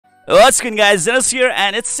What's good guys, Zennosh here,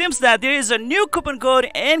 and it seems that there is a new coupon code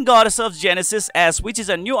in Goddess of Genesis S, which is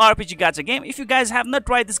a new RPG gacha game. If you guys have not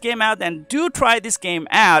tried this game out, then do try this game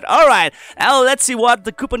out. Alright, now let's see what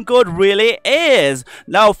the coupon code really is.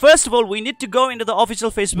 Now first of all, we need to go into the official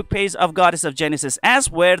Facebook page of Goddess of Genesis S,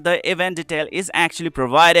 where the event detail is actually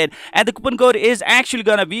provided, and the coupon code is actually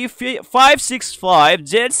gonna be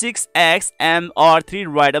 565Z6XMR3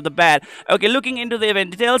 right off the bat. Okay, looking into the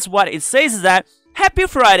event details, what it says is that Happy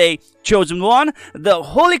Friday, chosen one. The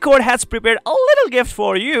Holy Court has prepared a little gift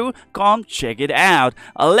for you. Come check it out.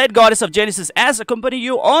 Let Goddess of Genesis S accompany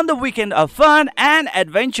you on the weekend of fun and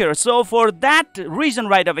adventure. So for that reason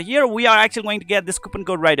right over here, we are actually going to get this coupon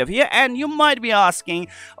code right over here. And you might be asking,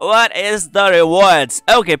 what is the rewards?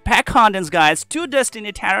 Okay, pack contents, guys. 2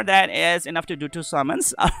 Destiny Tarot, that is enough to do 2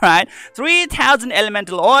 summons. Alright, 3,000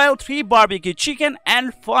 elemental oil, 3 barbecue chicken,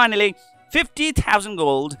 and finally 50,000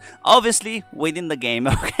 gold, obviously within the game.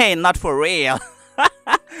 Okay, not for real.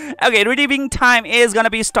 Okay, redeeming time is gonna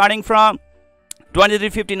be starting from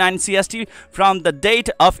 23:59 CST from the date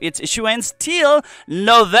of its issuance till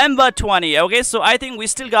November 20. Okay, so I think we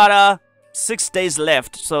still got 6 days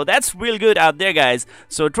left, so that's real good out there, guys.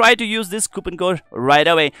 So try to use this coupon code right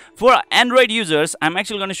away. For Android users, I'm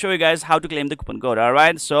actually going to show you guys how to claim the coupon code. All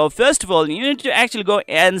right, so first of all, you need to actually go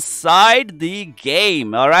inside the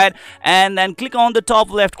game, all right, and then click on the top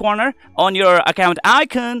left corner on your account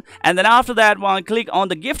icon, and then after that one, click on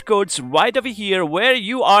the gift codes right over here where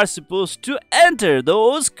you are supposed to enter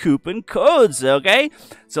those coupon codes. Okay,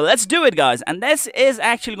 so let's do it, guys, and this is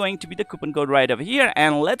actually going to be the coupon code right over here,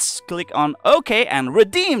 and let's click on OK and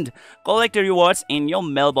redeemed. Collect the rewards in your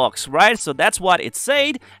mailbox, right? So that's what it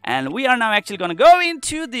said, and we are now actually going to go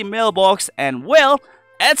into the mailbox, and well,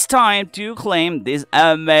 it's time to claim these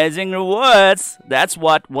amazing rewards. That's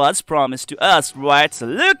what was promised to us, right? So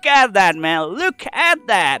look at that, man, look at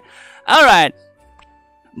that. All right,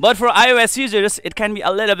 but for iOS users, it can be a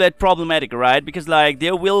little bit problematic, right? Because like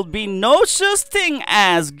there will be no such thing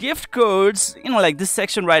as gift codes, you know, like this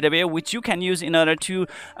section right away, which you can use in order to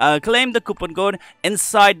claim the coupon code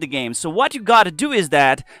inside the game. So what you gotta do is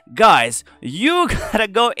that, guys, you gotta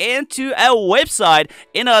go into a website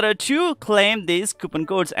in order to claim these coupon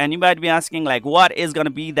codes. And you might be asking, like, what is gonna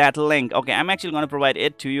be that link? Okay, I'm actually gonna provide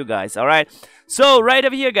it to you guys. All right, so right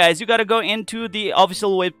over here, guys, you gotta go into the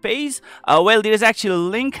official web page. Well, there is actually a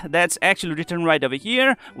link that's actually written right over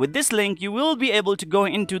here. With this link, you will be able to go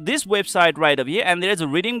into this website right over here, and there is a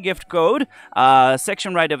redeem gift code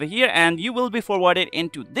section right over here, and you will be forwarded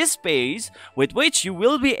into this page with which you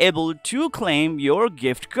will be able to claim your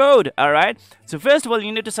gift code. All right, so first of all,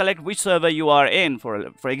 you need to select which server you are in.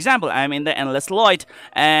 For example, I'm in the Endless Light,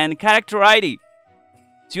 and character ID.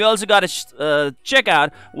 So you also got to check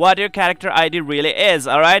out what your character ID really is.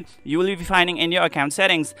 All right, you will be finding in your account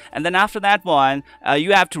settings, and then after that one,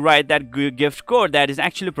 you have to write that gift code that is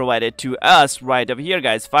actually provided to us right over here,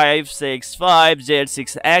 guys.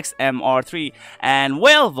 565Z6XMR3, and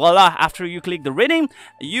well, voila, after you click the redeem,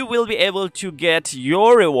 you will be able to get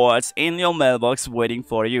your rewards in your mailbox waiting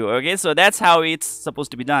for you. Okay, so that's how it's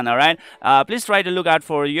supposed to be done. All right, please try to look out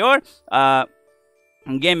for your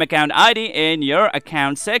game account ID in your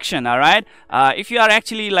account section. All right, if you are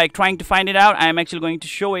actually like trying to find it out, I'm actually going to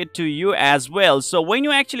show it to you as well. So when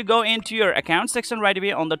you actually go into your account section right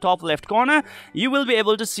away on the top left corner, you will be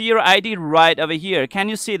able to see your ID right over here. Can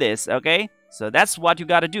you see this? Okay, so that's what you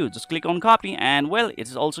got to do. Just click on copy, and well,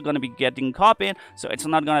 it's also going to be getting copied, so it's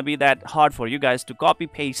not going to be that hard for you guys to copy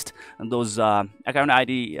paste those account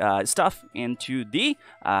ID stuff into the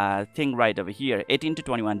thing right over here. 18 to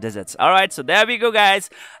 21 digits. All right, so there we go, guys,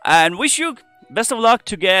 and wish you best of luck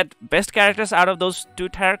to get best characters out of those 2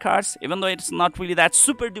 tarot cards. Even though it's not really that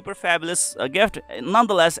super duper fabulous gift,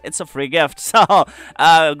 nonetheless it's a free gift, so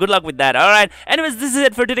good luck with that. All right, anyways, this is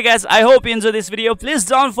it for today, guys. I hope you enjoyed this video. Please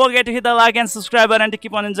don't forget to hit the like and subscribe button to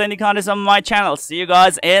keep on enjoying the content on my channel. See you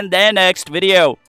guys in the next video.